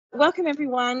Welcome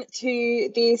everyone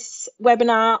to this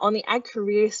webinar on the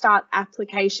AgCAREERSTART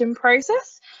application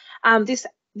process. This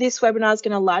webinar is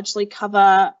going to largely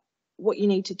cover what you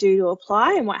need to do to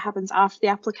apply and what happens after the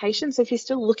application. So if you're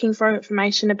still looking for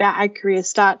information about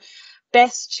AgCAREERSTART,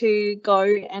 best to go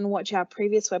and watch our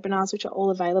previous webinars, which are all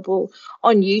available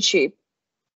on YouTube.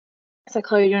 So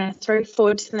Chloe, you want to throw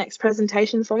forward to the next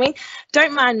presentation for me?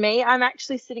 Don't mind me, I'm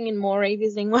actually sitting in Moree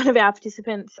visiting one of our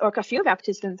participants, or a few of our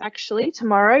participants actually,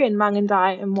 tomorrow in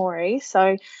Mungandai and Moree.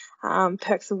 So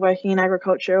perks of working in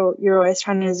agriculture, you're always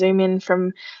trying to zoom in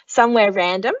from somewhere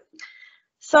random.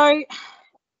 So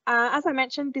as I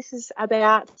mentioned, this is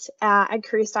about our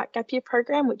AgCAREERSTART Gap Year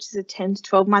program, which is a 10 to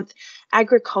 12 month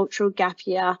agricultural gap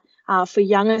year for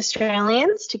young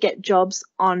Australians to get jobs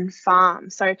on farm.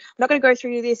 So I'm not going to go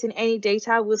through this in any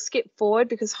detail. We'll skip forward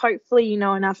because hopefully you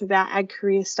know enough about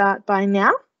AgCAREERSTART by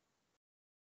now.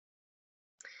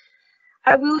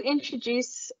 I will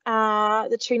introduce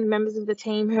the two members of the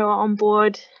team who are on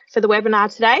board for the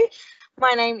webinar today.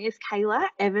 My name is Kayla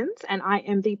Evans and I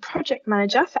am the project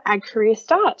manager for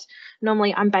AgCAREERSTART.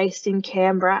 Normally I'm based in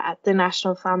Canberra at the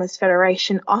National Farmers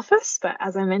Federation office, but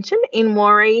as I mentioned, in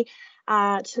Moree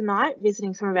tonight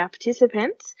visiting some of our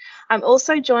participants. I'm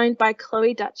also joined by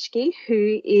Chloe Dutschke,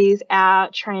 who is our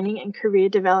Training and Career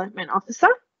Development Officer.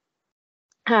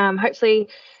 Hopefully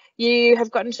you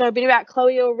have gotten to know a bit about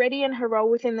Chloe already and her role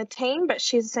within the team, but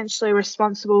she's essentially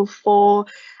responsible for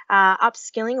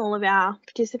upskilling all of our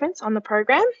participants on the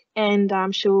program, and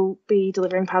she'll be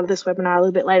delivering part of this webinar a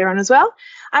little bit later on as well.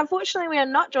 Unfortunately, we are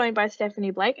not joined by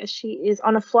Stephanie Blake as she is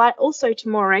on a flight also to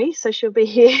Moree, so she'll be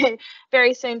here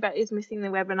very soon but is missing the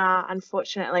webinar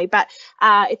unfortunately. But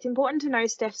it's important to know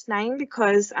Steph's name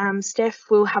because Steph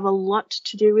will have a lot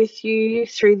to do with you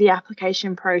through the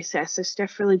application process. So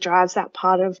Steph really drives that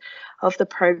part of the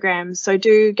program. So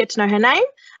do get to know her name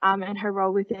and her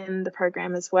role within the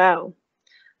program as well.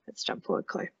 Let's jump forward,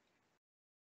 Chloe.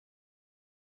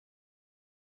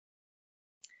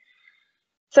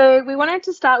 So we wanted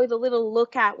to start with a little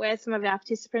look at where some of our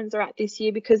participants are at this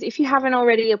year, because if you haven't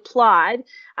already applied,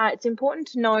 it's important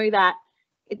to know that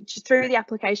through the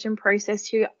application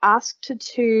process, you're asked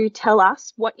to tell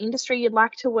us what industry you'd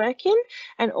like to work in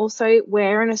and also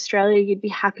where in Australia you'd be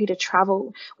happy to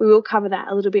travel. We will cover that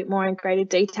a little bit more in greater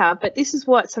detail, but this is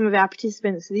what some of our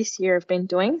participants this year have been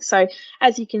doing. So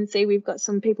as you can see, we've got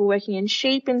some people working in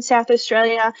sheep in South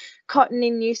Australia, cotton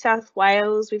in New South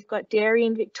Wales, we've got dairy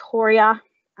in Victoria,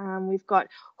 we've got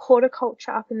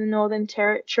horticulture up in the Northern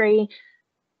Territory,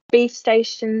 beef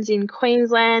stations in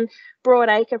Queensland,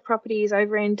 broadacre properties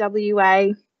over in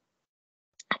WA,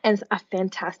 and a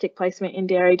fantastic placement in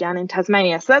dairy down in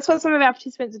Tasmania. So that's what some of our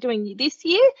participants are doing this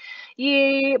year.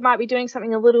 You might be doing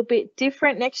something a little bit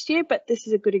different next year, but this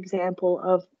is a good example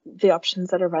of the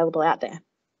options that are available out there.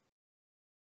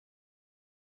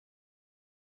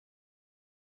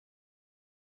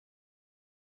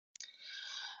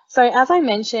 So as I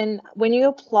mentioned, when you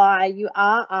apply, you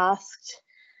are asked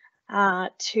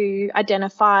to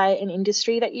identify an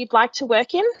industry that you'd like to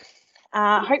work in.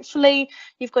 Hopefully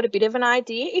you've got a bit of an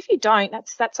idea. If you don't,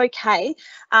 that's okay,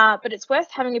 but it's worth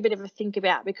having a bit of a think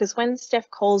about, because when Steph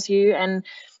calls you and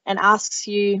asks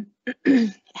you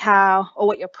how or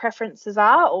what your preferences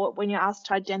are, or when you're asked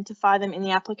to identify them in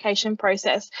the application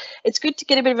process, it's good to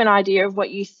get a bit of an idea of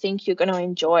what you think you're going to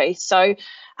enjoy. So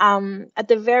at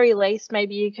the very least,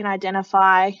 maybe you can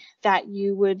identify that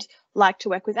you would like to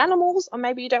work with animals, or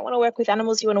maybe you don't want to work with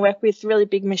animals, you want to work with really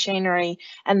big machinery,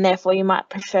 and therefore you might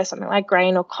prefer something like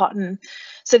grain or cotton.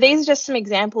 So these are just some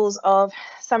examples of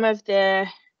some of the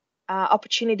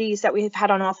opportunities that we have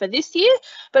had on offer this year,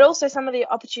 but also some of the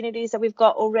opportunities that we've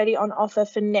got already on offer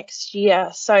for next year.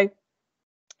 So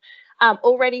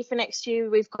already for next year,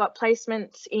 we've got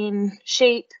placements in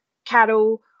sheep,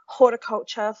 cattle,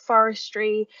 horticulture,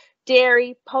 forestry,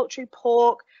 dairy, poultry,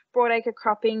 pork, broadacre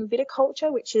cropping,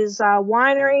 viticulture, which is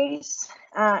wineries,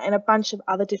 and a bunch of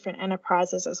other different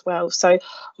enterprises as well. So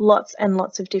lots and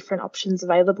lots of different options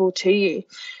available to you.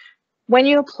 When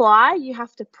you apply, you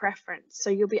have to preference. So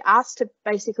you'll be asked to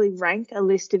basically rank a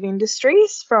list of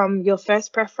industries from your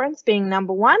first preference being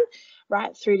number one,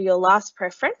 right through to your last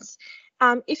preference.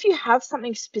 If you have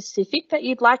something specific that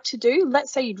you'd like to do,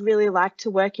 let's say you'd really like to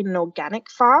work in an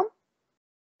organic farm,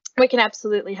 we can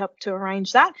absolutely help to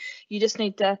arrange that. You just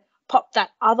need to pop that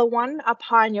other one up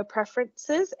high in your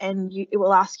preferences, and it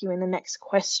will ask you in the next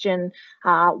question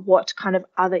what kind of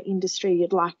other industry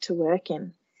you'd like to work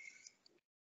in.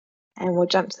 And we'll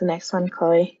jump to the next one,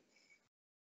 Chloe.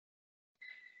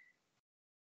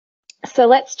 So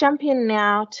let's jump in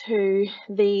now to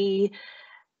the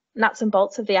nuts and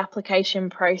bolts of the application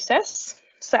process.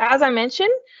 So as I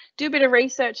mentioned, do a bit of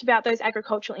research about those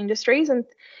agricultural industries,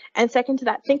 and second to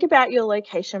that, think about your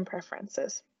location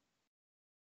preferences.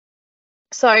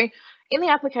 So in the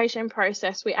application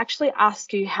process, we actually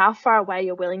ask you how far away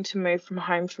you're willing to move from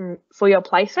home for your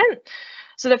placement.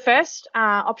 So the first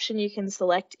option you can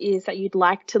select is that you'd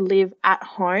like to live at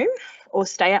home or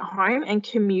stay at home and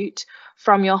commute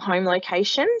from your home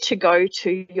location to go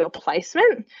to your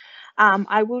placement.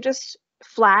 I will just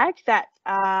flag that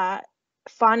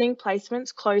finding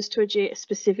placements close to a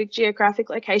specific geographic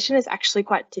location is actually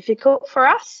quite difficult for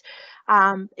us.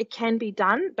 It can be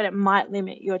done, but it might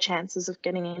limit your chances of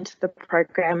getting into the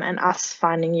program and us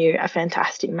finding you a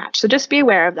fantastic match. So just be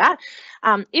aware of that.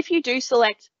 If you do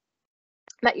select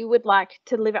that you would like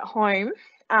to live at home,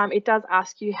 it does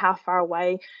ask you how far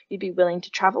away you'd be willing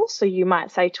to travel. So you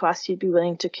might say to us you'd be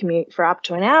willing to commute for up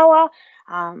to an hour.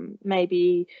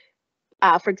 Maybe,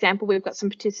 for example, we've got some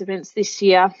participants this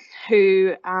year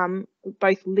who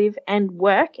both live and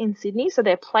work in Sydney. So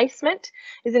their placement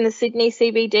is in the Sydney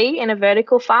CBD in a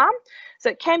vertical farm. So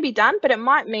it can be done, but it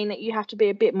might mean that you have to be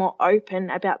a bit more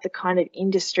open about the kind of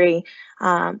industry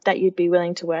that you'd be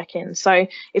willing to work in. So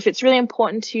if it's really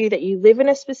important to you that you live in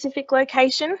a specific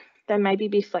location, then maybe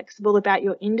be flexible about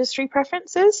your industry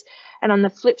preferences. And on the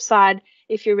flip side,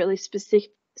 if you're really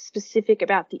specific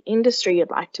about the industry you'd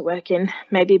like to work in,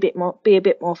 maybe be a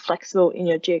bit more flexible in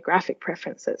your geographic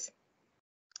preferences.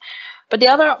 But the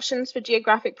other options for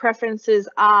geographic preferences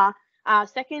are,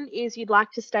 second is you'd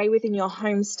like to stay within your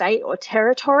home state or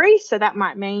territory. So that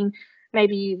might mean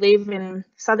maybe you live in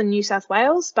southern New South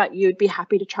Wales, but you'd be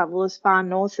happy to travel as far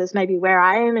north as maybe where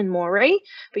I am in Moree,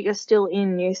 but you're still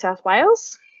in New South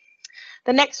Wales.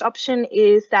 The next option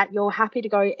is that you're happy to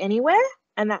go anywhere,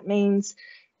 and that means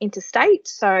interstate.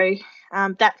 So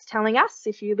that's telling us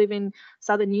if you live in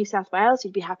southern New South Wales,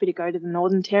 you'd be happy to go to the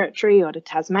Northern Territory or to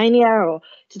Tasmania or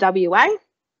to WA.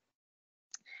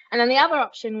 And then the other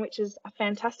option, which is a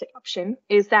fantastic option,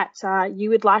 is that you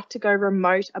would like to go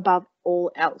remote above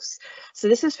all else. So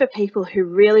this is for people who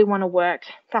really want to work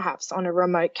perhaps on a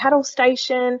remote cattle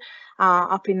station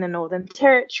up in the Northern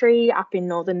Territory, up in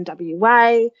Northern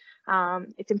WA.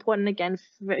 It's important, again,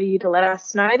 for you to let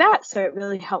us know that, so it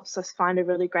really helps us find a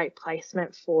really great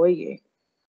placement for you.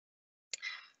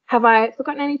 Have I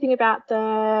forgotten anything about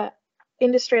the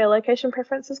industry or location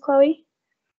preferences, Chloe?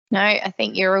 No, I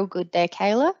think you're all good there,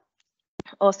 Kayla.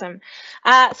 Awesome.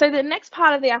 So the next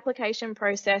part of the application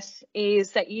process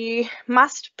is that you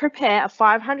must prepare a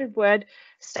 500-word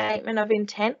statement of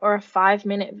intent or a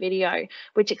 5-minute video,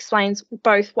 which explains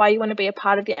both why you want to be a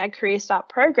part of the AgCAREERSTART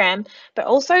program, but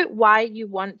also why you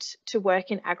want to work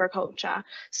in agriculture.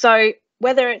 So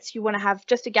whether it's you want to have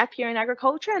just a gap year in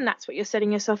agriculture and that's what you're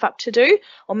setting yourself up to do,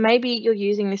 or maybe you're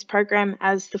using this program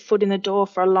as the foot in the door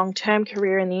for a long-term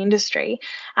career in the industry,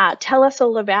 tell us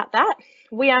all about that.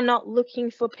 We are not looking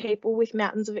for people with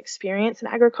mountains of experience in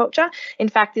agriculture. In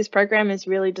fact, this program is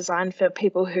really designed for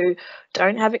people who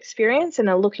don't have experience and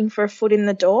are looking for a foot in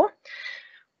the door.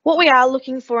 What we are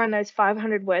looking for in those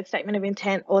 500-word statement of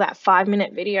intent or that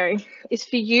 5-minute video is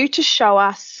for you to show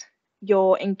us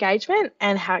your engagement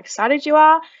and how excited you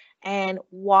are and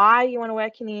why you want to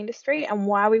work in the industry and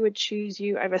why we would choose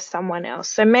you over someone else.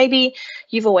 So maybe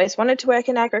you've always wanted to work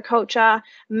in agriculture,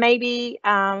 maybe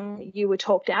you were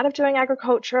talked out of doing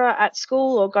agriculture at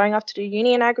school or going off to do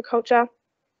uni in agriculture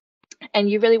and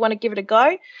you really want to give it a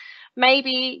go.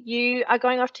 Maybe you are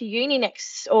going off to uni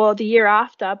next or the year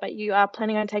after, but you are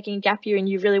planning on taking a gap year and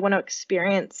you really want to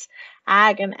experience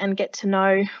ag and get to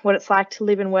know what it's like to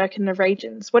live and work in the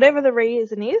regions. Whatever the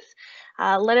reason is,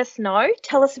 let us know.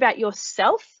 Tell us about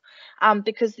yourself,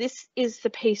 because this is the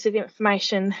piece of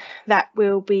information that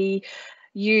will be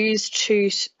used to,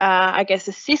 I guess,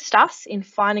 assist us in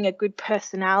finding a good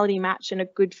personality match and a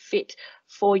good fit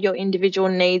for your individual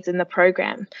needs in the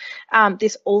program.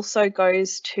 This also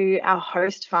goes to our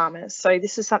host farmers. So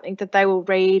this is something that they will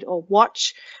read or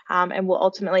watch and will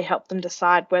ultimately help them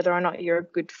decide whether or not you're a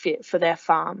good fit for their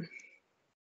farm.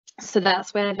 So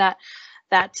that's where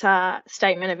that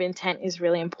statement of intent is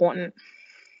really important.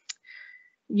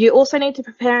 You also need to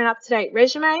prepare an up-to-date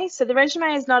resume. So the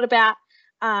resume is not about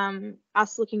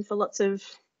us looking for lots of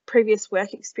previous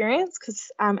work experience,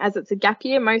 because as it's a gap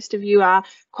year, most of you are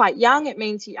quite young. It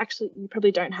means you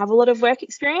probably don't have a lot of work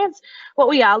experience. What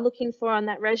we are looking for on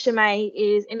that resume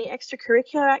is any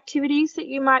extracurricular activities that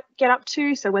you might get up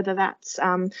to. So whether that's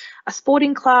a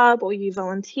sporting club or you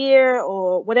volunteer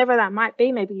or whatever that might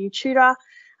be, maybe you tutor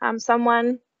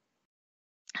someone.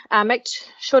 Make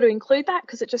sure to include that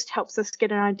because it just helps us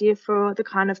get an idea for the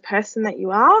kind of person that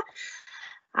you are.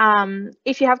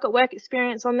 If you have got work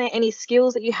experience on there, any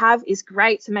skills that you have is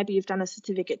great. So maybe you've done a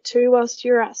certificate too whilst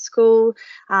you're at school.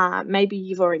 Maybe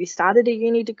you've already started a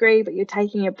uni degree, but you're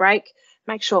taking a break.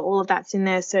 Make sure all of that's in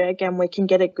there. So again, we can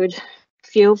get a good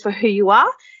feel for who you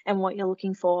are and what you're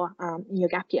looking for in your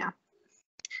gap year.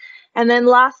 And then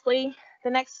lastly,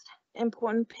 the next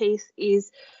important piece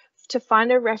is to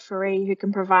find a referee who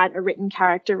can provide a written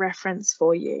character reference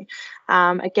for you.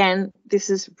 Again, this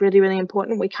is really, really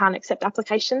important. We can't accept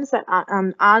applications that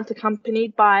aren't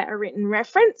accompanied by a written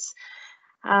reference.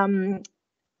 In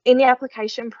the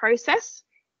application process,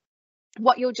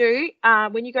 what you'll do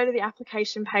when you go to the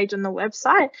application page on the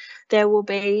website, there will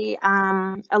be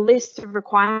a list of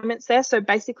requirements there. So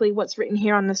basically what's written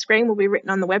here on the screen will be written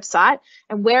on the website,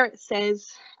 and where it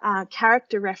says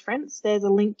character reference, there's a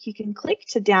link you can click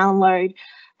to download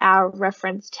our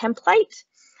reference template,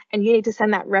 and you need to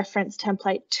send that reference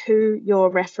template to your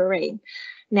referee.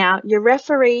 Now, your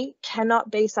referee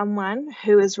cannot be someone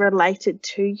who is related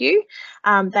to you.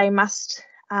 They must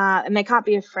and they can't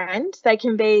be a friend. They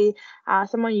can be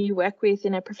someone you work with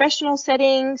in a professional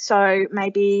setting. So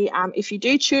maybe if you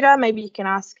do tutor, maybe you can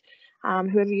ask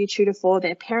whoever you tutor for,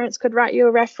 their parents could write you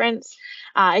a reference.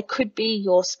 It could be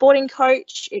your sporting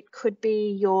coach. It could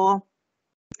be your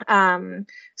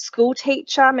school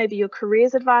teacher. Maybe your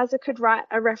careers advisor could write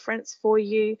a reference for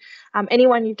you.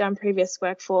 Anyone you've done previous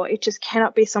work for. It just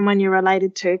cannot be someone you're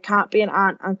related to. It can't be an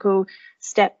aunt, uncle,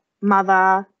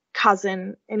 stepmother,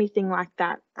 cousin, anything like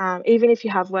that, even if you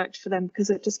have worked for them, because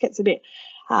it just gets a bit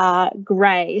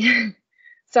grey.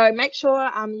 So make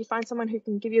sure you find someone who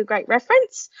can give you a great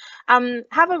reference.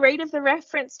 Have a read of the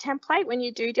reference template when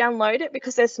you do download it,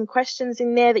 because there's some questions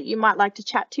in there that you might like to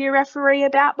chat to your referee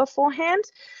about beforehand.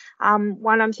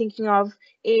 One I'm thinking of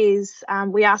is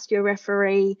we ask your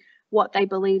referee what they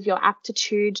believe your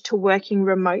aptitude to working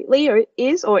remotely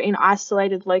is, or in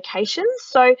isolated locations.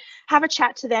 So have a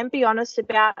chat to them, be honest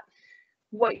about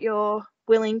what you're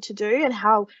willing to do and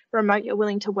how remote you're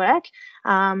willing to work.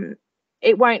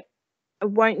 It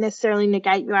won't necessarily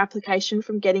negate your application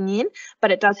from getting in,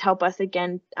 but it does help us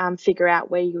again figure out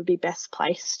where you would be best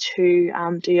placed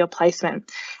to do your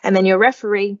placement. And then your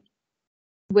referee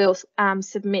will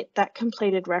submit that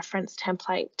completed reference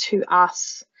template to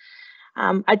us.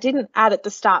 I didn't add at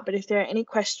the start, but if there are any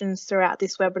questions throughout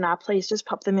this webinar, please just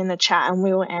pop them in the chat and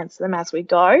we will answer them as we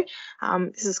go.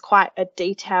 This is quite a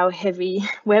detail-heavy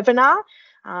webinar.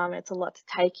 It's a lot to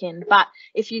take in, but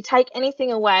if you take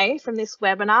anything away from this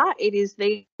webinar, it is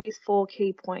these 4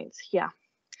 key points here.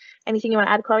 Anything you want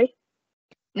to add, Chloe?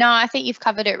 No, I think you've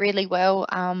covered it really well.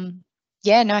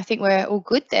 Yeah, no, I think we're all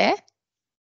good there.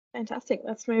 Fantastic.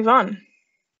 Let's move on.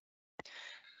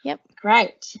 Yep.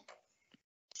 Great.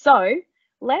 So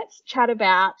let's chat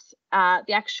about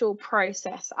the actual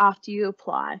process after you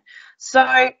apply.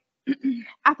 So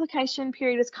application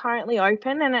period is currently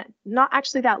open, and it's not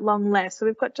actually that long left. So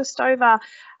we've got just over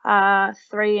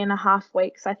 3.5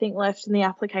 weeks, I think, left in the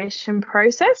application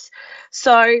process.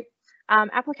 So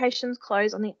applications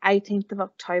close on the 18th of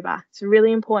October. It's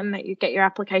really important that you get your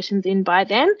applications in by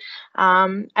then.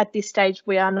 At this stage,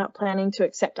 we are not planning to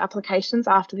accept applications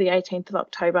after the 18th of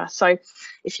October. So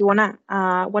if you want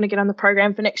to get on the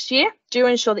program for next year, do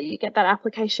ensure that you get that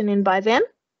application in by then.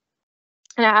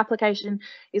 And our application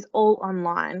is all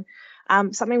online.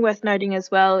 Something worth noting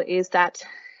as well is that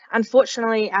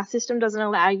unfortunately our system doesn't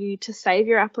allow you to save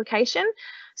your application.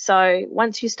 So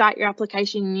once you start your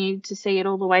application, you need to see it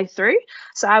all the way through.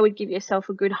 So I would give yourself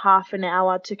a good half an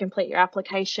hour to complete your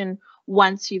application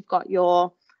once you've got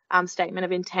your statement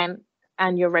of intent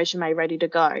and your resume ready to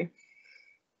go.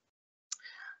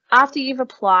 After you've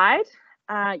applied,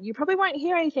 you probably won't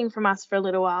hear anything from us for a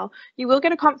little while. You will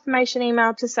get a confirmation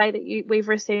email to say that we've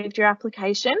received your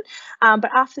application,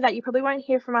 but after that you probably won't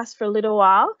hear from us for a little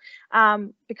while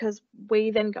because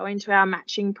we then go into our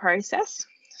matching process.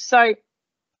 So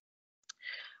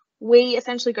we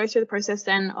essentially go through the process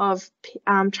then of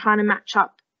trying to match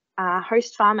up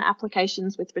host farmer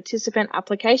applications with participant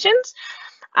applications,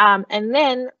 and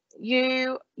then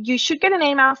you should get an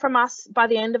email from us by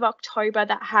the end of October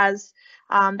that has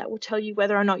that will tell you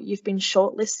whether or not you've been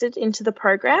shortlisted into the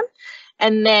program.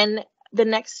 And then the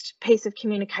next piece of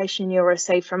communication you'll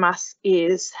receive from us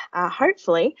is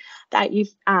hopefully that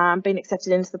you've been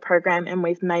accepted into the program and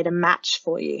we've made a match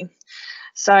for you.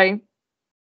 So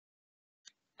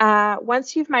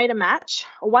once you've made a match,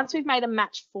 or once we've made a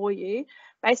match for you,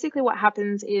 basically what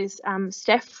happens is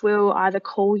Steph will either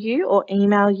call you or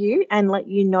email you and let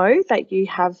you know that you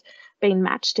have been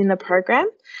matched in the program.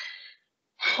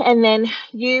 and then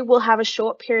you will have a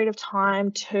short period of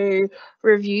time to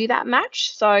review that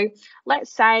match. So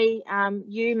let's say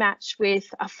you match with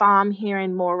a farm here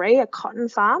in Moree, a cotton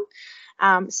farm.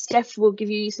 Steph will give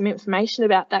you some information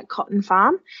about that cotton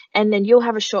farm, and then you'll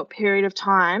have a short period of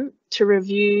time to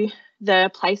review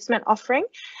the placement offering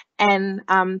and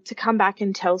to come back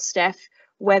and tell Steph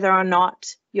whether or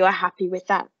not you're happy with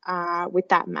that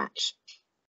match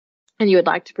and you would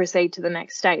like to proceed to the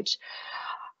next stage.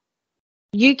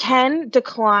 You can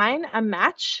decline a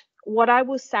match. What I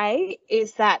will say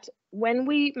is that when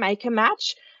we make a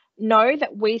match, know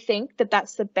that we think that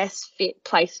that's the best fit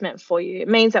placement for you. It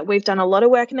means that we've done a lot of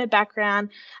work in the background,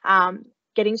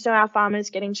 getting to know our farmers,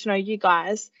 getting to know you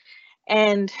guys.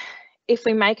 And if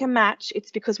we make a match,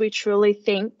 it's because we truly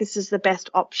think this is the best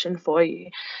option for you.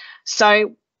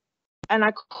 So, and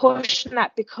I caution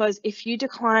that because if you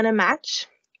decline a match,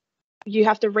 you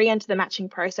have to re-enter the matching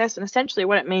process, and essentially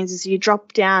what it means is you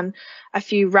drop down a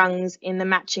few rungs in the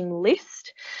matching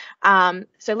list.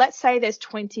 So let's say there's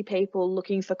 20 people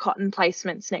looking for cotton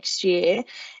placements next year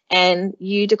and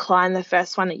you decline the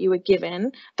first one that you were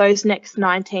given. Those next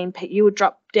 19 you would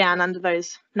drop down under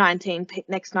those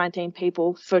next 19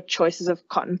 people for choices of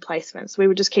cotton placements. We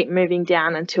would just keep moving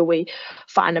down until we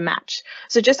find a match.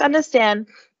 So just understand,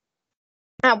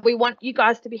 we want you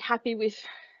guys to be happy with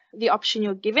the option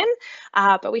you're given,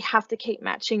 but we have to keep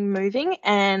matching moving,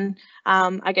 and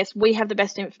I guess we have the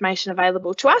best information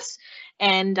available to us,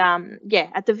 and yeah,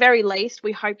 at the very least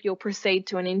we hope you'll proceed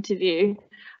to an interview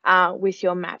with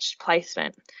your matched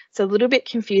placement. It's a little bit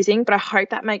confusing, but I hope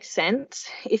that makes sense.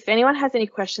 If anyone has any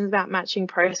questions about matching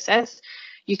process,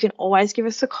 you can always give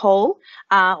us a call,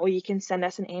 or you can send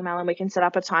us an email and we can set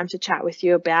up a time to chat with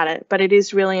you about it. But it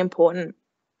is really important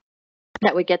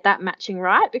that we get that matching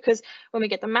right, because when we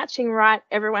get the matching right,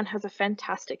 everyone has a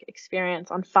fantastic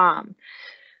experience on farm.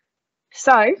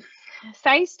 So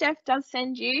say Steph does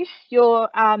send you your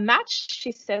match.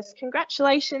 She says,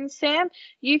 congratulations, Sam.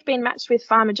 You've been matched with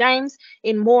Farmer James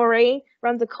in Moree,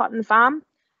 runs a cotton farm.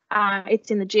 It's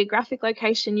in the geographic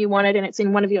location you wanted, and it's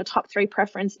in one of your top 3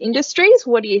 preference industries.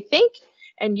 What do you think?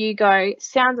 And you go,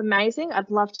 sounds amazing.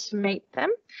 I'd love to meet them.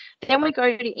 Then we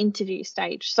go to interview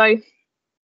stage. So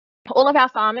all of our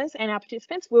farmers and our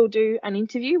participants will do an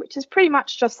interview, which is pretty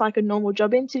much just like a normal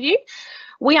job interview.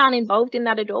 We aren't involved in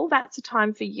that at all. That's a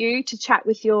time for you to chat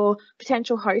with your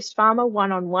potential host farmer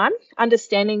one-on-one,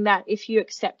 understanding that if you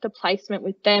accept a placement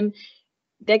with them,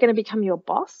 they're going to become your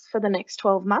boss for the next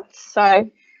 12 months.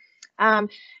 So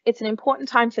it's an important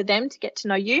time for them to get to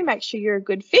know you, make sure you're a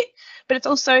good fit, but it's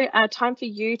also a time for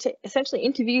you to essentially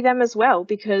interview them as well,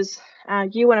 because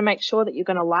you want to make sure that you're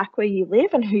going to like where you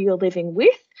live and who you're living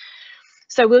with.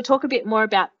 So we'll talk a bit more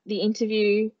about the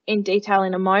interview in detail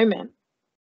in a moment.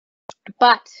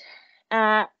 But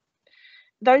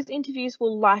those interviews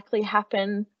will likely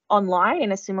happen online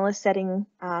in a similar setting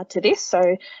to this.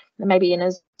 So maybe in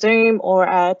a Zoom or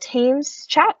a Teams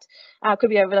chat,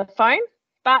 could be over the phone.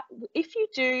 But if you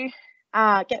do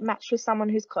get matched with someone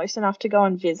who's close enough to go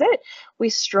and visit, we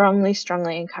strongly,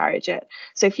 strongly encourage it.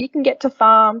 So if you can get to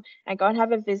farm and go and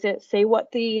have a visit, see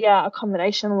what the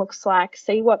accommodation looks like,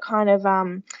 see what kind of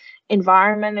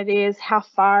environment it is, how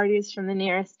far it is from the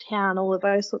nearest town, all of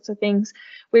those sorts of things,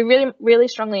 we really, really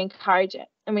strongly encourage it.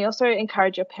 And we also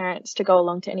encourage your parents to go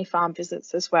along to any farm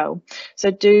visits as well.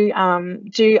 So do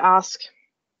ask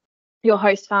your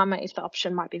host farmer if the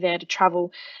option might be there to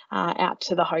travel out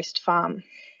to the host farm.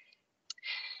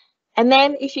 And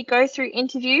then if you go through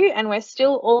interview and we're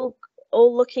still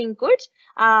all looking good,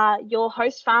 your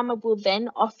host farmer will then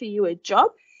offer you a job,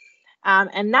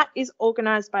 and that is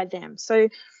organised by them. So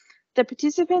the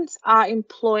participants are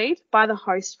employed by the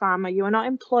host farmer. You are not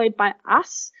employed by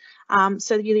us.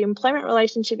 So the employment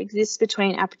relationship exists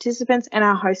between our participants and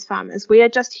our host farmers. We are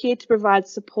just here to provide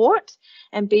support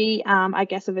and be, I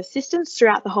guess, of assistance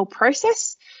throughout the whole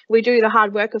process. We do the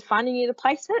hard work of finding you the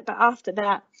placement, but after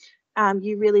that,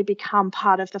 you really become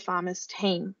part of the farmer's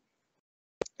team.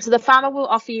 So the farmer will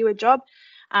offer you a job,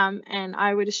 and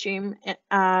I would assume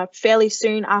fairly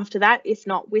soon after that, if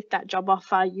not with that job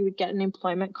offer, you would get an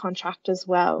employment contract as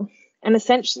well. And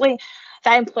essentially,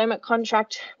 that employment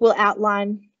contract will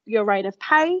outline your rate of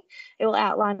pay. It will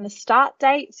outline the start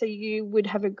date. So you would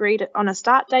have agreed on a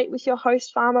start date with your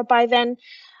host farmer by then.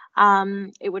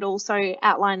 It would also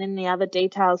outline any other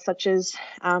details such as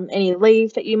any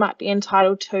leave that you might be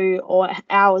entitled to or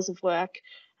hours of work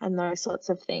and those sorts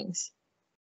of things.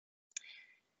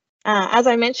 As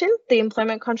I mentioned, the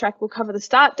employment contract will cover the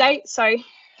start date. So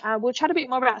We'll chat a bit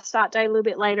more about start date a little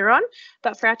bit later on,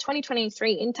 but for our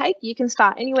 2023 intake, you can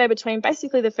start anywhere between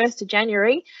basically the 1st of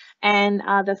January and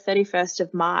the 31st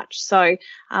of March. So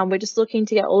we're just looking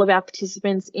to get all of our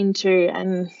participants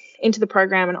into the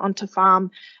program and onto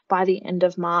farm by the end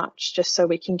of March, just so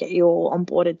we can get you all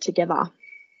onboarded together.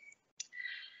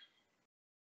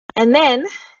 And then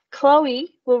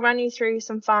Chloe will run you through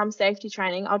some farm safety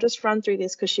training. I'll just run through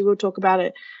this because she will talk about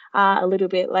it a little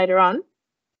bit later on.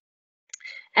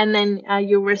 And then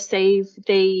you'll receive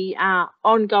the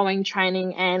ongoing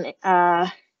training and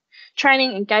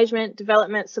training, engagement,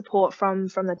 development support from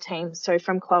the team. So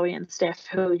from Chloe and Steph,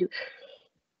 who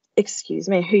you'll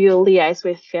liaise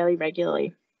with fairly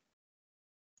regularly.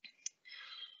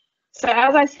 So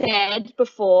as I said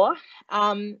before,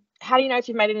 how do you know if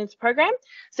you've made it into the program?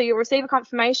 So you'll receive a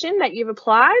confirmation that you've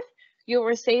applied. You'll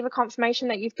receive a confirmation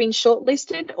that you've been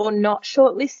shortlisted or not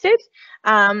shortlisted.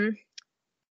 So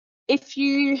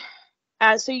you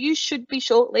should be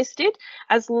shortlisted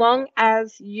as long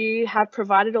as you have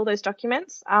provided all those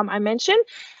documents I mentioned,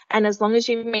 and as long as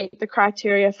you meet the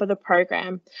criteria for the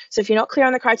program. So if you're not clear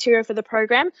on the criteria for the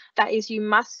program, that is, you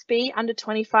must be up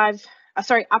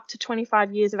to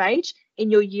 25 years of age in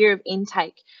your year of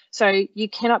intake. So you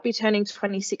cannot be turning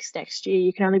 26 next year.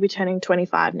 You can only be turning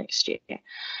 25 next year.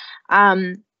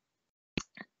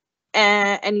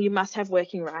 And you must have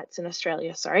working rights in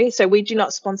Australia, So we do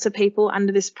not sponsor people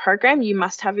under this program. You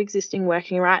must have existing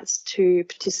working rights to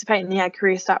participate in the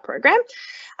AgCAREERSTART program.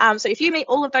 So if you meet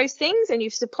all of those things and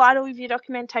you've supplied all of your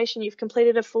documentation, you've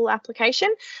completed a full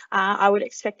application, I would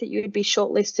expect that you would be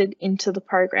shortlisted into the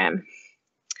program.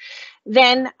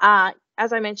 Then,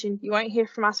 as I mentioned, you won't hear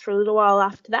from us for a little while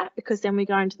after that, because then we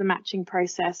go into the matching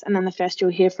process, and then the first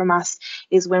you'll hear from us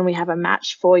is when we have a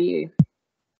match for you.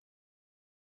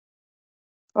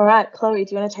 All right, Chloe,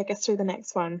 do you want to take us through the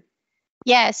next one?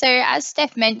 Yeah, so as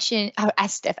Kayla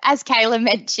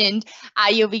mentioned,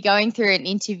 you'll be going through an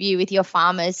interview with your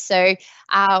farmers. So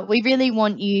we really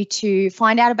want you to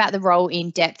find out about the role in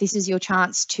depth. This is your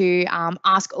chance to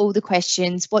ask all the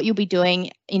questions, what you'll be doing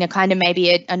in a kind of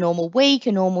maybe a normal week,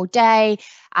 a normal day,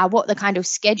 what the kind of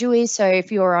schedule is. So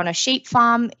if you're on a sheep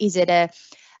farm, is it a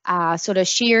sort of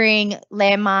shearing,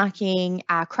 landmarking,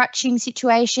 crutching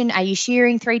situation? Are you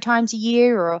shearing 3 times a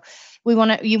year? Or we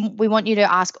want you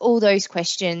to ask all those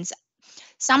questions.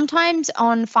 Sometimes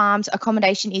on farms,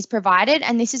 accommodation is provided,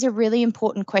 and this is a really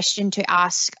important question to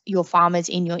ask your farmers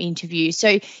in your interview.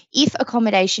 So if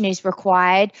accommodation is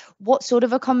required, what sort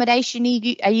of accommodation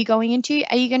are you going into?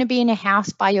 Are you going to be in a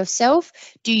house by yourself?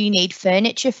 Do you need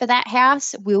furniture for that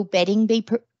house? Will bedding be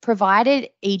provided,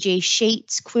 e.g.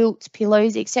 sheets, quilts,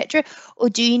 pillows, etc.? Or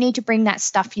do you need to bring that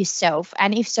stuff yourself?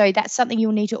 And if so, that's something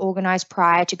you'll need to organise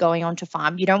prior to going onto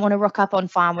farm. You don't want to rock up on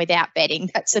farm without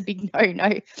bedding. That's a big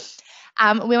no-no.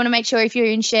 We want to make sure if you're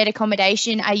in shared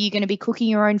accommodation, are you going to be cooking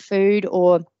your own food,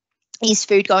 or is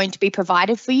food going to be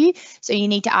provided for you? So you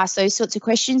need to ask those sorts of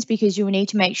questions, because you will need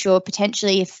to make sure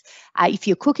potentially if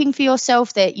you're cooking for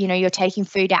yourself that you're taking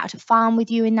food out to farm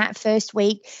with you in that first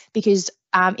week, because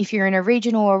if you're in a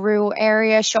regional or rural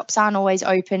area, shops aren't always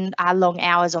open long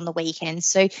hours on the weekends.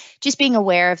 So just being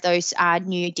aware of those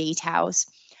new details.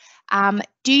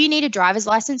 Do you need a driver's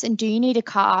license, and do you need a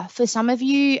car? For some of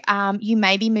you, you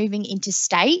may be moving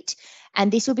interstate,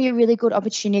 and this will be a really good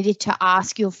opportunity to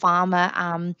ask your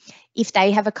farmer if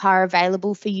they have a car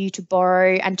available for you to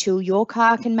borrow until your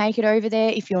car can make it over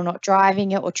there if you're not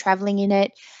driving it or traveling in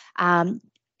it.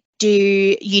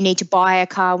 Do you need to buy a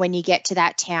car when you get to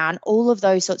that town? All of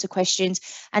those sorts of questions.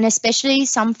 And especially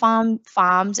some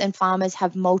farms and farmers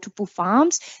have multiple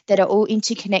farms that are all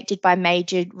interconnected by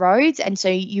major roads. And so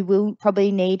you will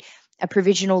probably need a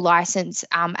provisional license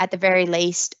at the very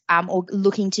least, or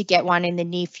looking to get one in the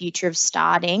near future of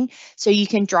starting, so you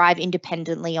can drive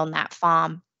independently on that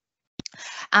farm.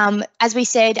 As we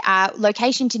said,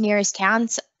 location to nearest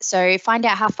towns. So find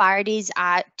out how far it is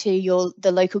to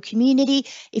the local community.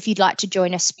 If you'd like to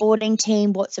join a sporting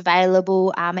team, what's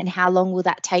available, and how long will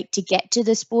that take to get to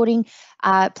the sporting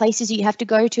places you have to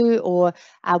go to, or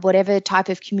whatever type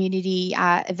of community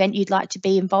event you'd like to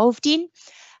be involved in.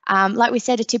 Like we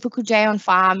said, a typical day on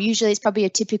farm, usually it's probably a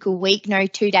typical week. No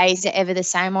 2 days are ever the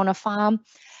same on a farm.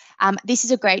 This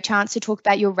is a great chance to talk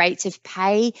about your rates of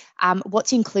pay,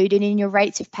 what's included in your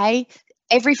rates of pay.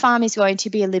 Every farm is going to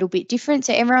be a little bit different,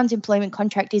 so everyone's employment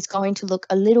contract is going to look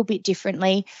a little bit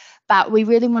differently, but we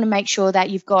really want to make sure that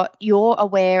you're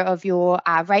aware of your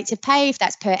rates of pay, if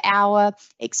that's per hour,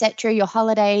 etc., your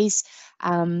holidays,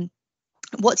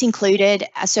 what's included.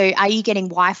 So are you getting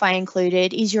Wi-Fi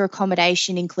included? Is your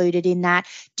accommodation included in that?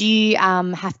 Do you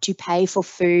have to pay for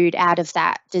food out of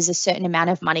that? Does a certain amount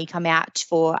of money come out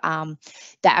for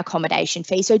that accommodation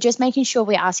fee? So just making sure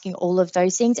we're asking all of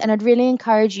those things. And I'd really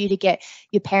encourage you to get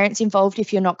your parents involved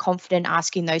if you're not confident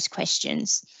asking those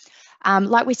questions.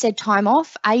 Like we said, time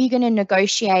off. Are you going to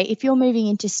negotiate, if you're moving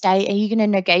interstate, are you going to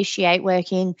negotiate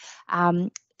working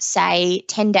say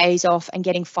 10 days off and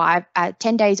getting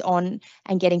 10 days on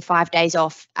and getting 5 days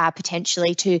off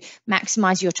potentially to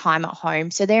maximize your time at home?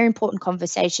 So they're important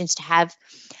conversations to have.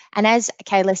 And as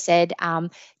Kayla said,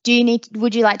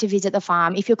 would you like to visit the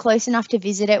farm? If you're close enough to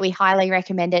visit it, we highly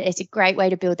recommend it. It's a great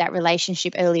way to build that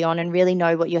relationship early on and really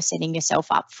know what you're setting yourself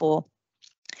up for.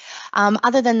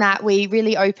 Other than that, we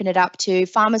really open it up to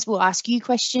farmers will ask you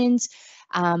questions.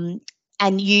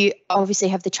 And you obviously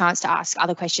have the chance to ask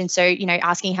other questions. So,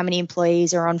 asking how many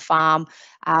employees are on farm,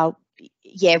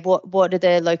 what are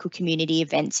the local community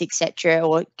events, etc.,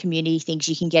 or community things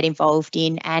you can get involved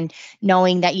in, and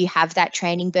knowing that you have that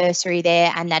training bursary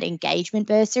there and that engagement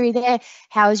bursary there,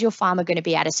 how is your farmer going to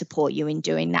be able to support you in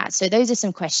doing that? So those are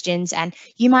some questions, and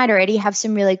you might already have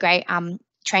some really great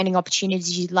training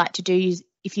opportunities you'd like to do.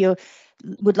 If you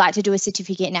would like to do a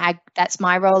certificate in ag, that's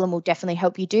my role, and we'll definitely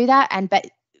help you do that. But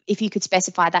if you could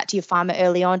specify that to your farmer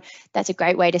early on, that's a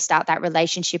great way to start that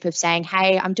relationship of saying,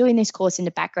 hey, I'm doing this course in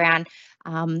the background.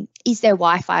 Is there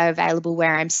Wi-Fi available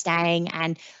where I'm staying?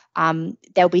 And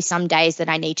there'll be some days that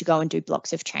I need to go and do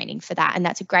blocks of training for that. And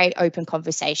that's a great open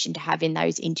conversation to have in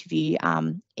those interview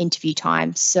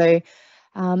times. So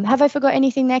have I forgot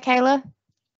anything there, Kayla?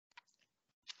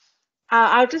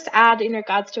 I'll just add in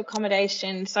regards to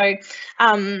accommodation. So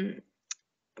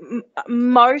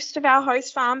most of our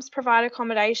host farms provide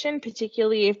accommodation,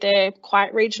 particularly if they're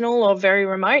quite regional or very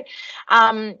remote.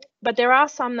 But there are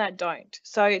some that don't.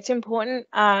 So it's important.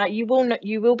 You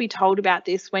will be told about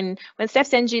this when Steph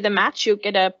sends you the match. You'll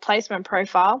get a placement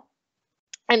profile,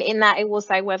 and in that it will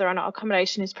say whether or not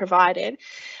accommodation is provided.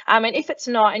 And if it's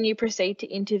not, and you proceed to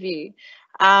interview,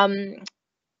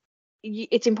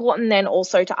 it's important then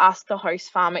also to ask the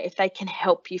host farmer if they can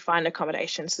help you find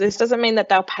accommodation. So this doesn't mean that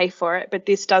they'll pay for it, but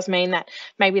this does mean that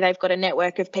maybe they've got a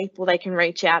network of people they can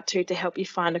reach out to help you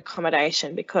find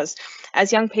accommodation, because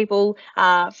as young people,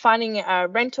 finding a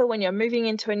rental when you're moving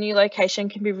into a new location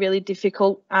can be really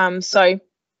difficult. So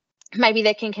maybe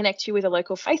they can connect you with a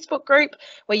local Facebook group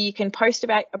where you can post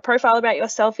about a profile about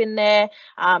yourself in there.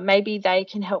 Maybe they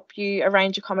can help you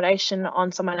arrange accommodation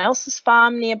on someone else's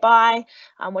farm nearby,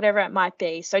 whatever it might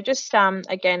be. So just,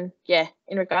 again,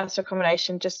 in regards to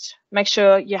accommodation, just make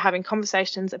sure you're having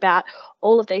conversations about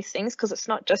all of these things, because it's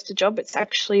not just a job, it's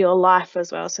actually your life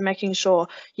as well. So making sure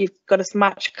you've got as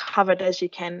much covered as you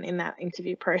can in that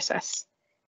interview process.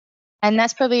 And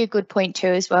that's probably a good point too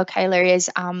as well, Kayla, is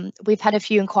we've had a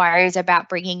few inquiries about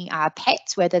bringing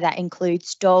pets, whether that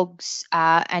includes dogs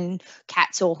and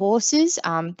cats or horses.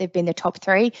 They've been the top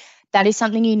three. That is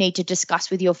something you need to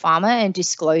discuss with your farmer and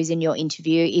disclose in your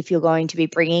interview if you're going to be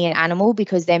bringing an animal,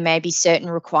 because there may be certain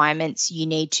requirements you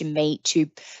need to meet to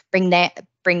bring that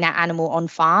animal on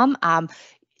farm.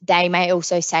 They may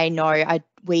also say, no,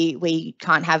 we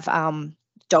can't have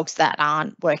dogs that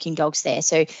aren't working dogs there.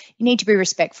 So you need to be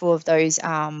respectful of those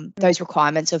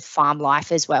requirements of farm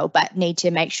life as well, but need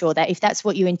to make sure that if that's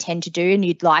what you intend to do and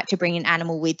you'd like to bring an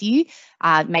animal with you,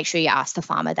 make sure you ask the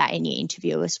farmer that in your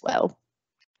interview as well.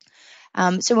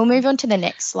 So we'll move on to the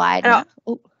next slide.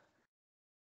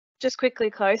 Just quickly,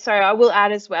 Chloe, sorry, I will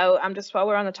add as well, just while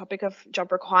we're on the topic of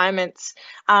job requirements,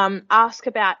 ask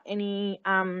about any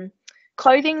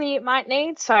clothing that you might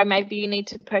need. So maybe you need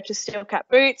to purchase steel cap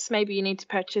boots, maybe you need to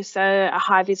purchase a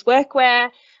high-vis workwear,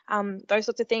 those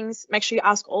sorts of things. Make sure you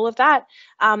ask all of that.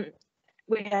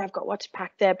 We have got what to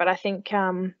pack there, but I think,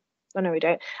 oh no, we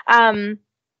don't.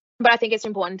 But I think it's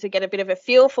important to get a bit of a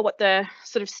feel for what the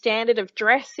sort of standard of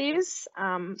dress is.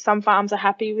 Some farms are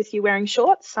happy with you wearing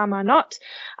shorts, some are not.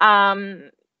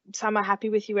 Some are happy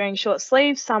with you wearing short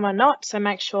sleeves, some are not. So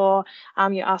make sure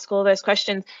you ask all those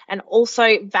questions. And also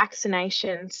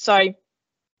vaccinations. So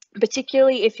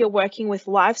particularly if you're working with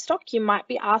livestock, you might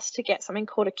be asked to get something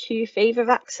called a Q fever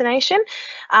vaccination.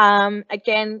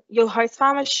 Again, your host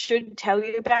farmer should tell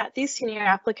you about this in your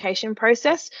application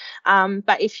process.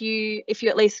 But if you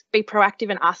at least be proactive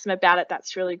and ask them about it,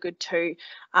 that's really good too.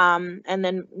 And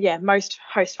then, most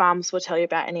host farms will tell you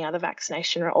about any other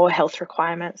vaccination or health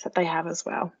requirements that they have as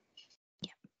well.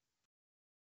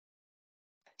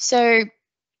 So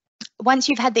once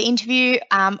you've had the interview,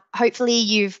 hopefully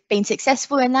you've been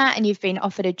successful in that and you've been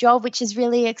offered a job, which is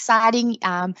really exciting,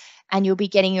 and you'll be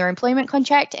getting your employment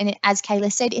contract. And as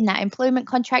Kayla said, in that employment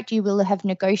contract, you will have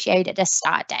negotiated a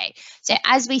start date. So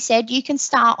as we said, you can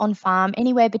start on farm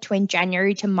anywhere between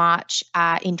January to March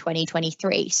in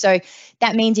 2023. So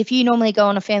that means if you normally go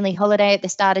on a family holiday at the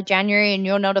start of January and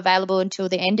you're not available until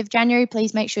the end of January,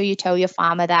 please make sure you tell your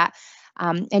farmer that.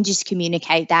 And just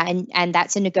communicate that, and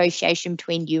that's a negotiation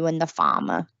between you and the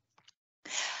farmer.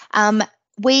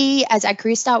 We, as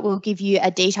AgCAREERSTART, will give you a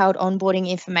detailed onboarding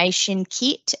information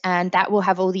kit, and that will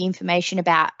have all the information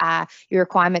about your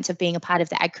requirements of being a part of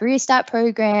the AgCAREERSTART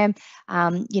program,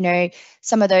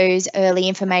 some of those early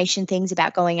information things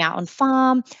about going out on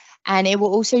farm, and it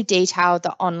will also detail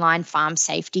the online farm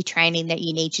safety training that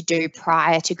you need to do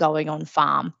prior to going on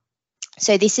farm.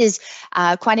 So this is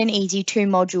quite an easy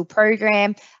 2-module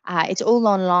program. It's all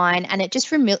online, and it just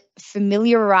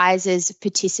familiarises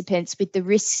participants with the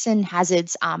risks and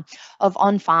hazards of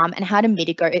on-farm and how to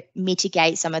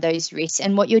mitigate some of those risks,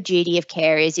 and what your duty of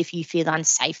care is if you feel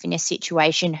unsafe in a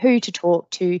situation, who to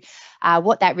talk to,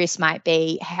 what that risk might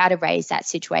be, how to raise that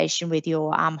situation with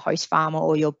your host farmer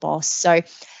or your boss. So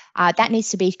that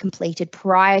needs to be completed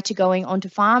prior to going onto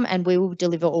farm, and we will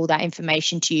deliver all that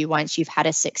information to you once you've had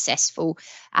a successful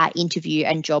interview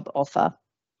and job offer.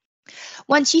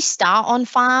 Once you start on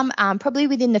farm, probably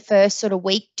within the first sort of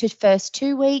week to first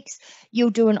 2 weeks, you'll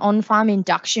do an on-farm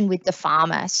induction with the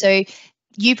farmer. So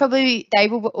they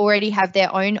will already have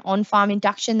their own on-farm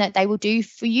induction that they will do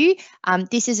for you.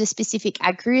 This is a specific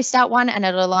AgCAREERSTART one, and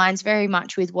it aligns very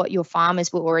much with what your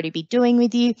farmers will already be doing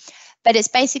with you. But it's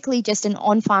basically just an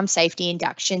on-farm safety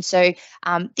induction. So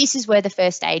this is where the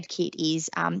first aid kit is.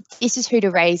 This is who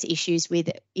to raise issues with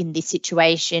in this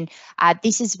situation.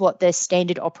 This is what the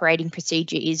standard operating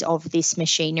procedure is of this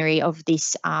machinery, of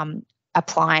this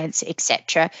appliance,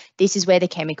 etc. This is where the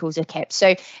chemicals are kept.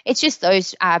 So it's just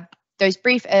those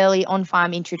brief early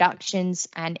on-farm introductions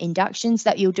and inductions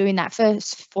that you'll do in that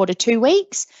first 4 to 2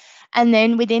 weeks. And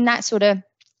then within that sort of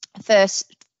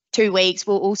first 2 weeks,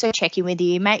 we'll also check in with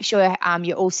you, make sure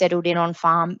you're all settled in on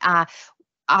farm,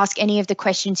 ask any of the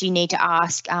questions you need to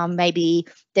ask. Maybe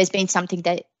there's been something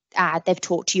that they've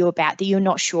talked to you about that you're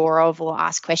not sure of, or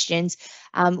ask questions.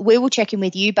 We will check in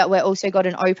with you, but we've also got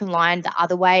an open line the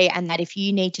other way, and that if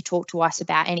you need to talk to us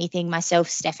about anything, myself,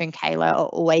 Steph and Kayla are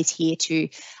always here to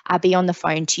be on the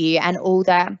phone to you, and all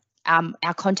that.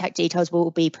 Our contact details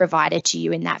will be provided to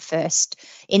you in that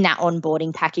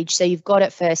onboarding package. So you've got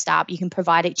it first up. You can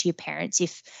provide it to your parents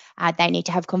if they need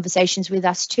to have conversations with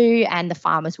us too, and the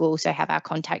farmers will also have our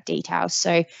contact details.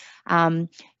 So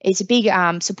it's a big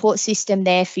support system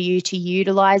there for you to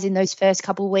utilise in those first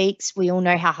couple of weeks. We all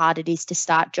know how hard it is to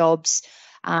start jobs,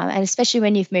 and especially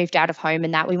when you've moved out of home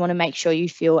and that, we want to make sure you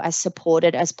feel as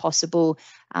supported as possible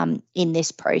in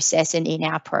this process and in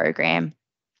our program.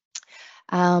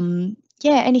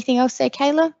 Anything else there,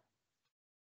 Kayla?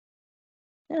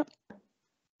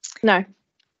 No.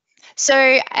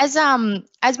 So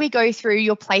as we go through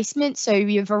your placement, so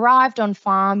you've arrived on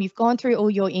farm, you've gone through all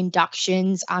your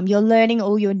inductions, you're learning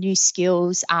all your new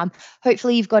skills.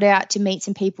 Hopefully you've got out to meet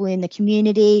some people in the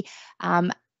community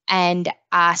and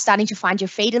starting to find your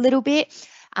feet a little bit.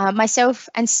 Myself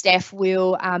and Steph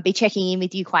will be checking in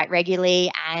with you quite regularly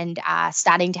and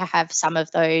starting to have some of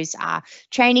those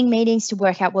training meetings to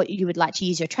work out what you would like to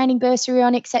use your training bursary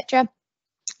on, etc.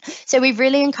 So we've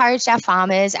really encouraged our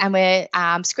farmers, and we're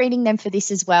screening them for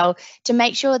this as well, to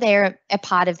make sure they're a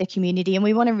part of the community, and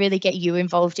we want to really get you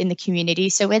involved in the community.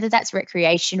 So whether that's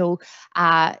recreational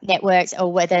networks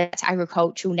or whether it's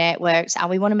agricultural networks,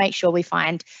 we want to make sure we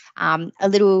find a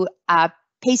little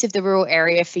piece of the rural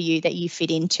area for you that you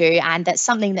fit into, and that's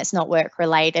something that's not work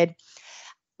related.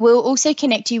 We'll also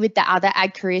connect you with the other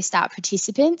AgCAREERSTART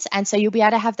participants, and so you'll be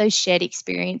able to have those shared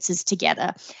experiences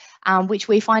together, which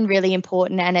we find really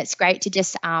important, and it's great to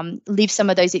just live some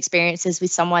of those experiences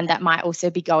with someone that might also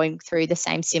be going through the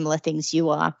same similar things you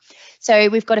are. So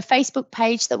we've got a Facebook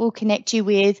page that we'll connect you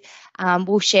with.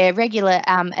 We'll share regular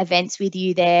events with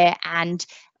you there, and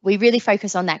we really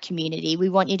focus on that community. We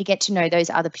want you to get to know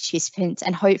those other participants,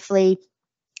 and hopefully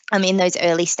in those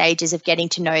early stages of getting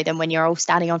to know them when you're all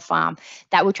starting on farm,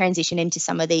 that will transition into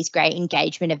some of these great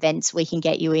engagement events we can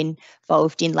get you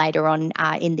involved in later on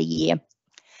in the year.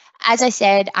 As I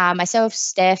said, myself,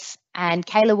 Steph, and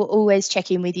Kayla will always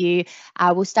check in with you.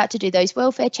 We'll start to do those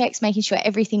welfare checks, making sure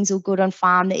everything's all good on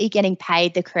farm, that you're getting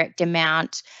paid the correct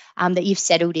amount, that you've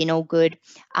settled in all good.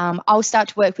 I'll start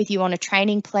to work with you on a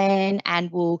training plan, and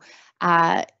we'll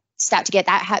start to get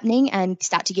that happening and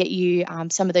start to get you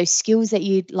some of those skills that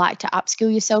you'd like to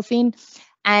upskill yourself in.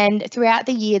 And throughout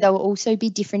the year, there will also be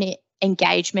different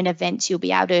engagement events you'll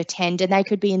be able to attend, and they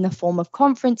could be in the form of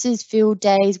conferences, field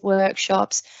days,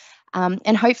 workshops,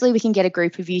 and hopefully we can get a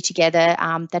group of you together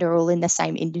that are all in the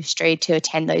same industry to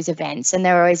attend those events, and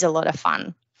they're always a lot of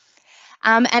fun.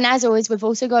 And as always, we've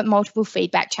also got multiple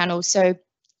feedback channels. So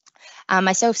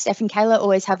myself, Steph and Kayla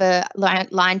always have a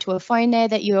line to a phone there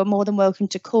that you're more than welcome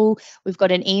to call. We've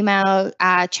got an email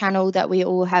channel that we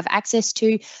all have access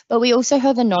to, but we also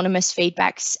have anonymous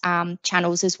feedbacks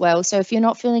channels as well. So if you're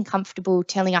not feeling comfortable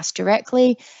telling us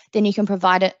directly, then you can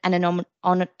provide an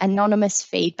anonymous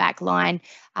feedback line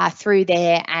through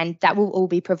there, and that will all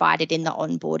be provided in the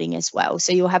onboarding as well.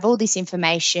 So you'll have all this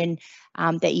information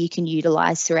that you can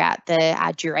utilise throughout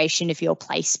the duration of your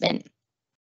placement.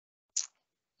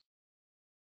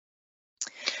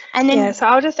 And then, yeah, so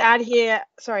I'll just add here,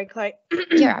 sorry, Chloe.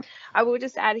 Yeah. I will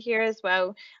just add here as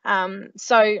well.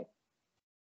 So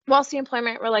whilst the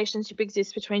employment relationship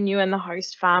exists between you and the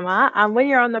host farmer, when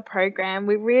you're on the program,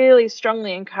 we really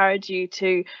strongly encourage you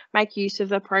to make use of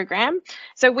the program.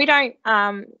 So we don't,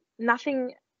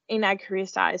 nothing in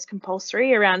AgCAREERSTART is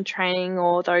compulsory around training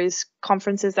or those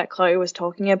conferences that Chloe was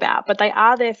talking about, but they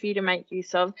are there for you to make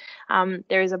use of.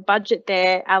 There is a budget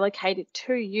there allocated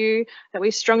to you that we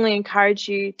strongly encourage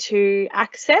you to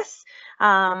access.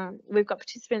 We've got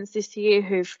participants this year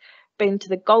who've been to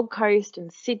the Gold Coast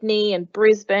and Sydney and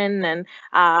Brisbane, and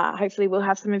hopefully we'll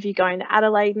have some of you going to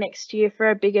Adelaide next year for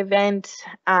a big event.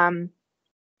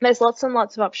 There's lots and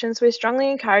lots of options. We strongly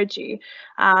encourage you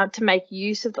to make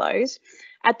use of those.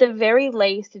 At the very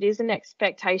least, it is an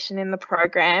expectation in the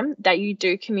program that you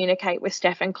do communicate with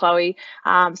Steph and Chloe.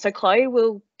 So Chloe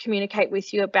will communicate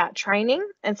with you about training,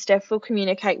 and Steph will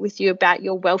communicate with you about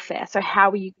your welfare. So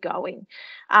how are you going?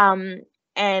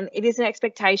 And it is an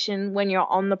expectation when you're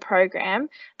on the program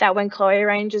that when Chloe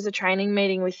arranges a training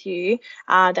meeting with you,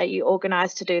 that you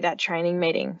organise to do that training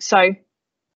meeting. So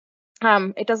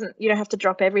you don't have to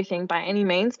drop everything by any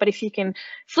means, but if you can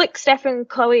flick Steph and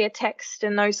Chloe a text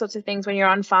and those sorts of things when you're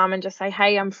on farm and just say,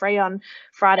 hey, I'm free on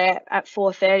Friday at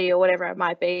 4:30 or whatever it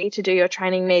might be to do your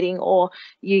training meeting, or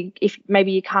if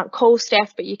maybe you can't call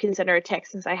Steph, but you can send her a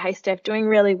text and say, hey, Steph, doing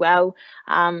really well.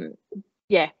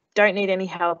 Yeah, don't need any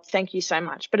help. Thank you so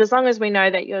much. But as long as we know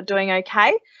that you're doing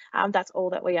okay, that's all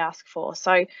that we ask for.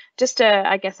 So just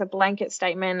I guess a blanket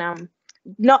statement,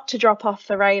 not to drop off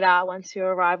the radar once you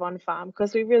arrive on farm,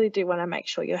 because we really do want to make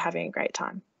sure you're having a great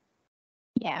time.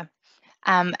 Yeah.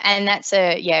 And that's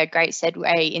a great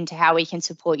segue into how we can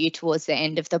support you towards the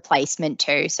end of the placement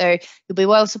too. So you'll be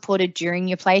well supported during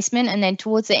your placement, and then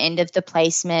towards the end of the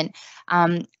placement,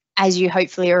 as you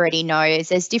hopefully already know,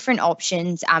 there's different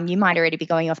options. You might already be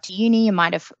going off to uni. You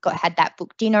might have had that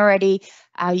booked in already.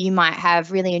 You might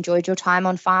have really enjoyed your time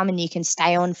on farm, and you can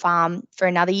stay on farm for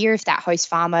another year if that host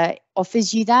farmer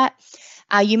offers you that.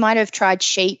 You might have tried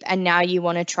sheep and now you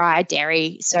want to try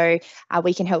dairy. So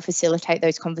we can help facilitate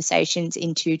those conversations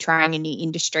into trying a new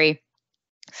industry.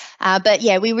 But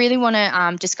yeah, we really want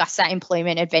to discuss that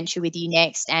employment adventure with you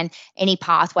next, and any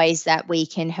pathways that we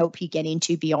can help you get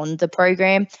into beyond the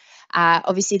program.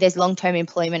 Obviously, there's long-term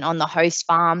employment on the host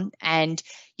farm, and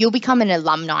you'll become an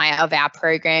alumni of our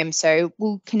program. So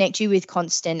we'll connect you with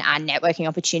constant networking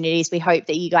opportunities. We hope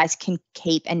that you guys can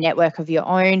keep a network of your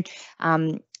own.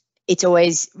 It's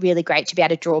always really great to be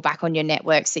able to draw back on your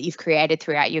networks that you've created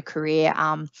throughout your career.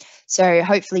 So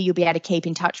hopefully you'll be able to keep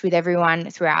in touch with everyone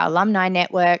through our alumni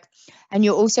network. And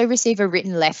you'll also receive a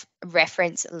written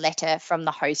reference letter from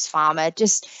the host farmer,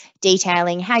 just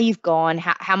detailing how you've gone,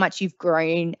 how much you've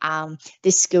grown,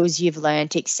 the skills you've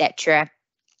learned, etc.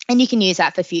 And you can use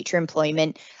that for future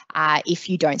employment if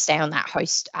you don't stay on that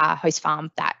host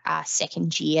farm that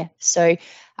second year. So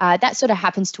that sort of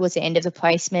happens towards the end of the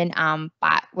placement,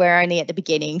 but we're only at the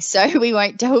beginning, so we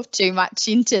won't delve too much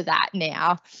into that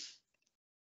now.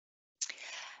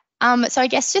 So I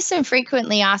guess just some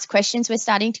frequently asked questions. We're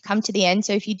starting to come to the end.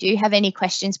 So if you do have any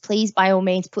questions, please, by all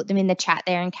means, put them in the chat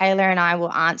there, and Kayla and I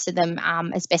will answer them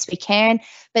as best we can.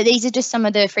 But these are just some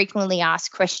of the frequently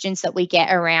asked questions that we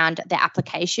get around the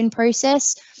application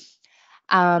process.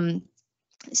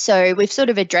 So we've sort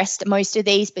of addressed most of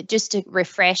these, but just to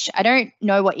refresh, I don't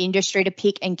know what industry to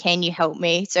pick, and can you help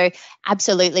me? So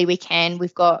absolutely we can.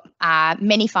 We've got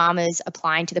many farmers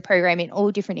applying to the program in all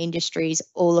different industries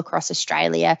all across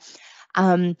Australia.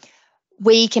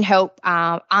 We can help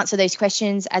answer those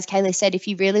questions. As Kayla said, if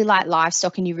you really like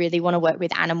livestock and you really want to work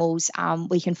with animals,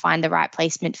 we can find the right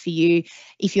placement for you.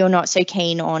 If you're not so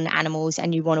keen on animals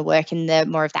and you want to work in the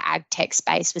more of the ag tech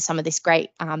space with some of this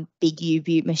great big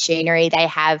U-boot machinery they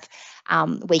have,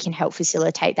 we can help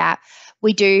facilitate that.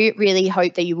 We do really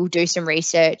hope that you will do some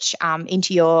research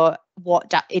into your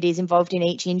what it is involved in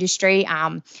each industry.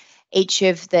 Each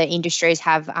of the industries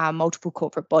have multiple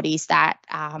corporate bodies that,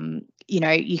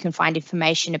 you can find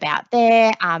information about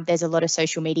there. There's a lot of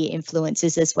social media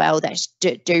influencers as well that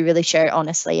do really show,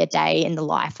 honestly, a day in the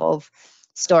life of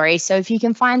stories. So if you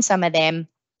can find some of them,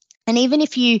 and even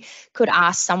if you could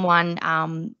ask someone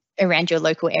around your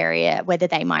local area whether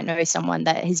they might know someone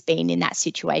that has been in that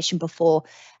situation before,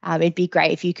 it'd be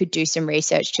great if you could do some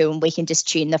research too, and we can just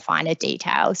tune the finer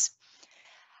details.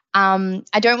 I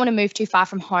don't want to move too far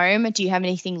from home. Do you have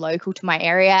anything local to my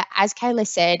area? As Kayla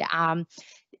said,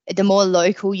 the more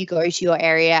local you go to your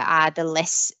area, the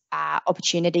less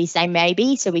opportunities they may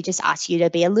be. So we just ask you to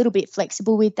be a little bit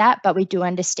flexible with that, but we do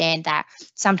understand that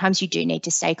sometimes you do need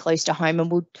to stay close to home,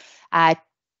 and we'll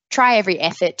try every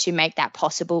effort to make that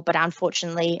possible. But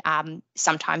unfortunately,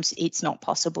 sometimes it's not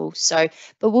possible. So,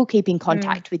 but we'll keep in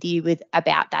contact with you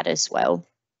about that as well.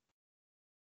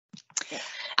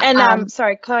 And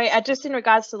sorry, Chloe, just in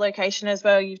regards to location as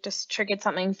well, you've just triggered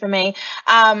something for me.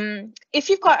 If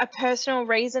you've got a personal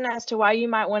reason as to why you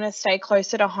might want to stay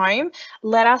closer to home,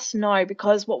 let us know,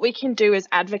 because what we can do is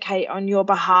advocate on your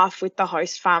behalf with the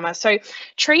host farmer. So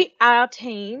treat our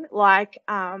team like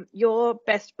your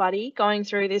best buddy going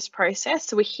through this process.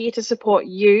 So we're here to support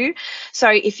you. So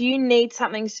if you need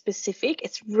something specific,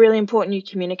 it's really important you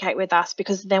communicate with us,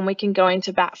 because then we can go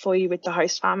into bat for you with the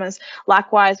host farmers.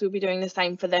 Likewise, we'll be doing the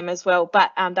same for them as well,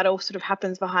 but that all sort of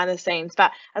happens behind the scenes.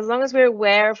 But as long as we're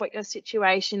aware of what your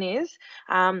situation is,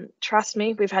 trust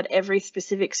me, we've had every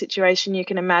specific situation you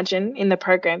can imagine in the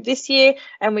program this year,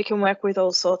 and we can work with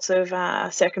all sorts of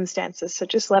circumstances. So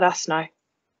just let us know.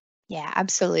 Yeah,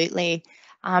 absolutely.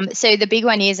 So the big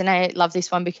one is, and I love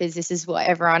this one because this is what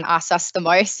everyone asks us the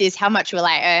most, is how much will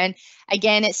I earn?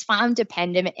 Again, it's farm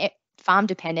dependent.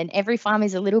 Every farm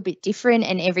is a little bit different,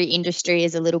 and every industry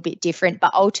is a little bit different,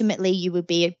 but ultimately you will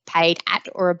be paid at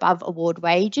or above award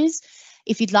wages.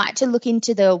 If you'd like to look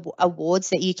into the awards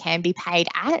that you can be paid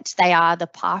at, they are the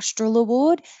Pastoral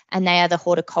Award and they are the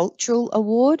Horticultural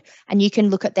Award, and you can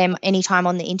look at them anytime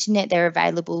on the internet. They're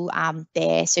available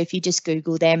there, so if you just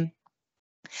Google them.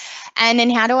 And then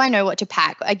how do I know what to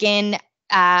pack? Again,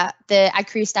 the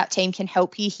AgCAREERSTART team can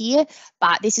help you here,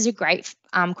 but this is a great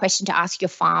question to ask your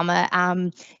farmer.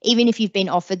 Even if you've been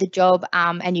offered the job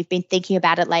and you've been thinking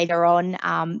about it later on,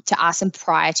 to ask them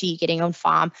prior to you getting on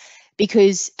farm,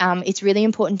 because it's really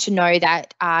important to know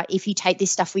that if you take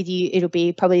this stuff with you, it'll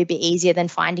be probably a bit easier than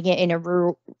finding it in a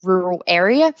rural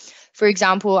area. For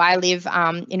example, I live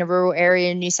in a rural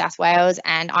area in New South Wales,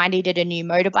 and I needed a new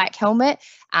motorbike helmet.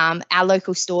 Our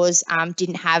local stores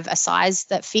didn't have a size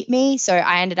that fit me, so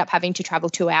I ended up having to travel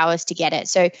 2 hours to get it.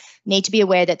 So need to be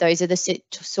aware that those are the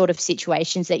sort of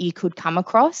situations that you could come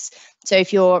across. So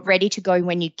if you're ready to go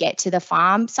when you get to the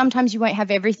farm, sometimes you won't have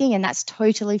everything, and that's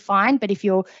totally fine. But if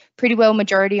you're pretty well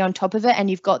majority on top of it and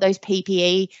you've got those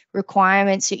PPE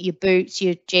requirements, your boots,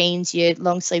 your jeans, your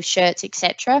long sleeve shirts,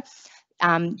 etc.,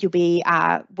 you'll be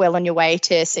well on your way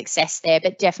to success there.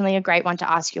 But definitely a great one to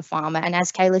ask your farmer. And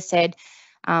as Kayla said,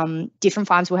 different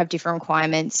farms will have different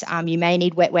requirements. You may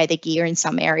need wet weather gear in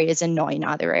some areas and not in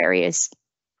other areas.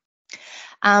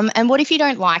 And what if you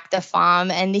don't like the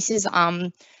farm? And this is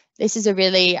a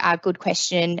really good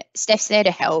question. Steph's there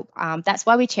to help. That's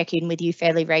why we check in with you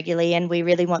fairly regularly, and we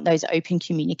really want those open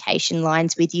communication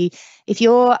lines with you. If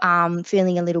you're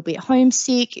feeling a little bit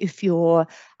homesick, if you're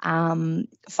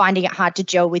finding it hard to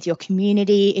gel with your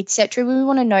community, etc., we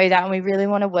want to know that, and we really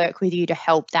want to work with you to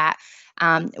help that.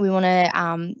 We want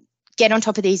to get on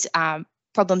top of these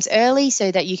problems early so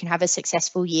that you can have a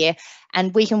successful year,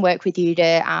 and we can work with you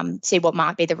to see what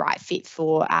might be the right fit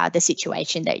for the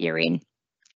situation that you're in.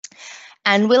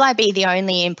 And will I be the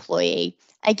only employee?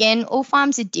 Again, all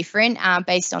farms are different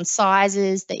based on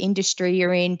sizes, the industry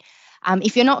you're in.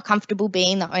 If you're not comfortable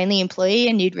being the only employee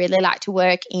and you'd really like to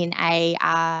work in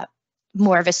a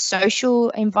more of a social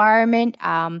environment,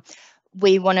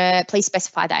 we want to please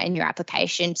specify that in your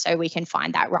application so we can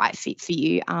find that right fit for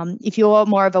you. If you're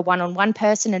more of a one-on-one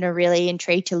person and are really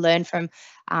intrigued to learn from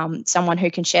someone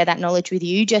who can share that knowledge with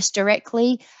you just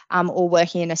directly, or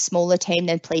working in a smaller team,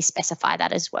 then please specify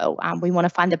that as well. We want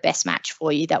to find the best match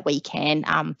for you that we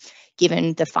can,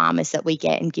 given the farmers that we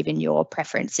get and given your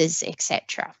preferences,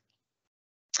 etc.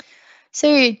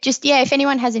 So just, if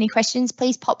anyone has any questions,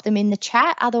 please pop them in the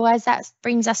chat. Otherwise, that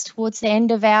brings us towards the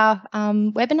end of our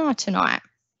webinar tonight.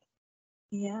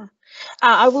 Yeah,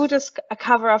 I will just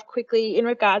cover off quickly in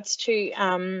regards to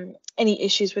any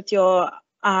issues with your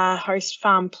host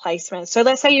farm placement. So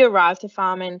let's say you arrive to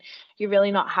farm and you're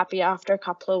really not happy after a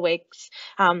couple of weeks.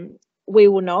 we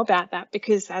will know about that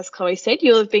because, as Chloe said,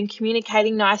 you'll have been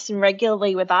communicating nice and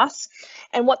regularly with us.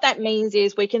 And what that means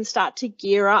is we can start to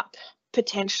gear up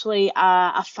potentially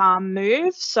a farm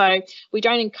move. So we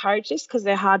don't encourage this because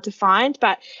they're hard to find,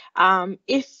 but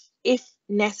if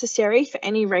necessary for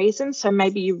any reason, so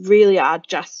maybe you really are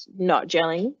just not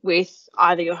gelling with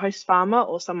either your host farmer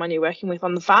or someone you're working with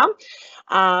on the farm,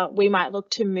 we might look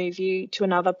to move you to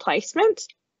another placement.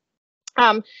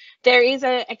 There is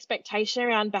an expectation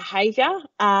around behaviour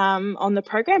on the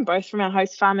program, both from our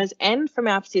host farmers and from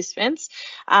our participants.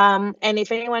 And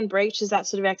if anyone breaches that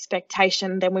sort of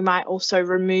expectation, then we might also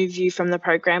remove you from the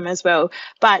program as well.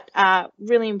 But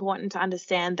really important to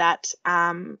understand that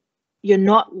you're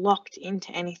not locked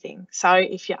into anything. So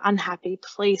if you're unhappy,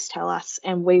 please tell us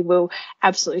and we will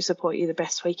absolutely support you the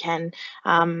best we can.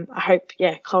 I hope,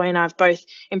 Chloe and I have both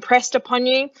impressed upon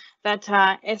you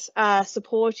that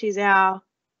support is our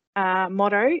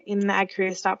motto in the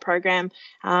AgCAREERSTART program.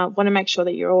 Want to make sure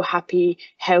that you're all happy,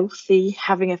 healthy,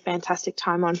 having a fantastic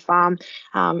time on farm,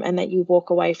 and that you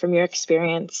walk away from your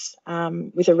experience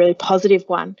with a really positive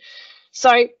one.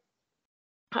 So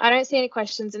I don't see any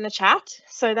questions in the chat,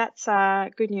 so that's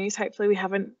good news. Hopefully we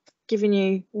haven't given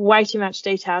you way too much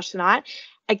detail tonight.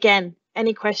 Again,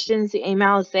 any questions, the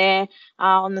email is there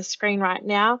on the screen right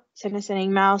now. Send us an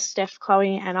email. Steph,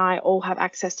 Chloe and I all have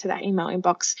access to that email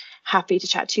inbox. Happy to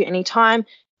chat to you anytime.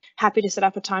 Happy to set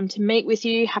up a time to meet with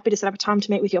you. Happy to set up a time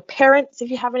to meet with your parents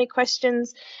if you have any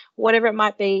questions, whatever it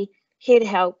might be, here to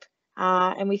help.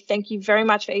 And we thank you very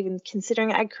much for even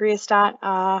considering AgCAREERSTART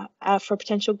for a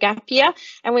potential gap year.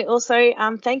 And we also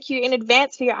thank you in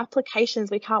advance for your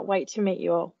applications. We can't wait to meet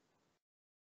you all.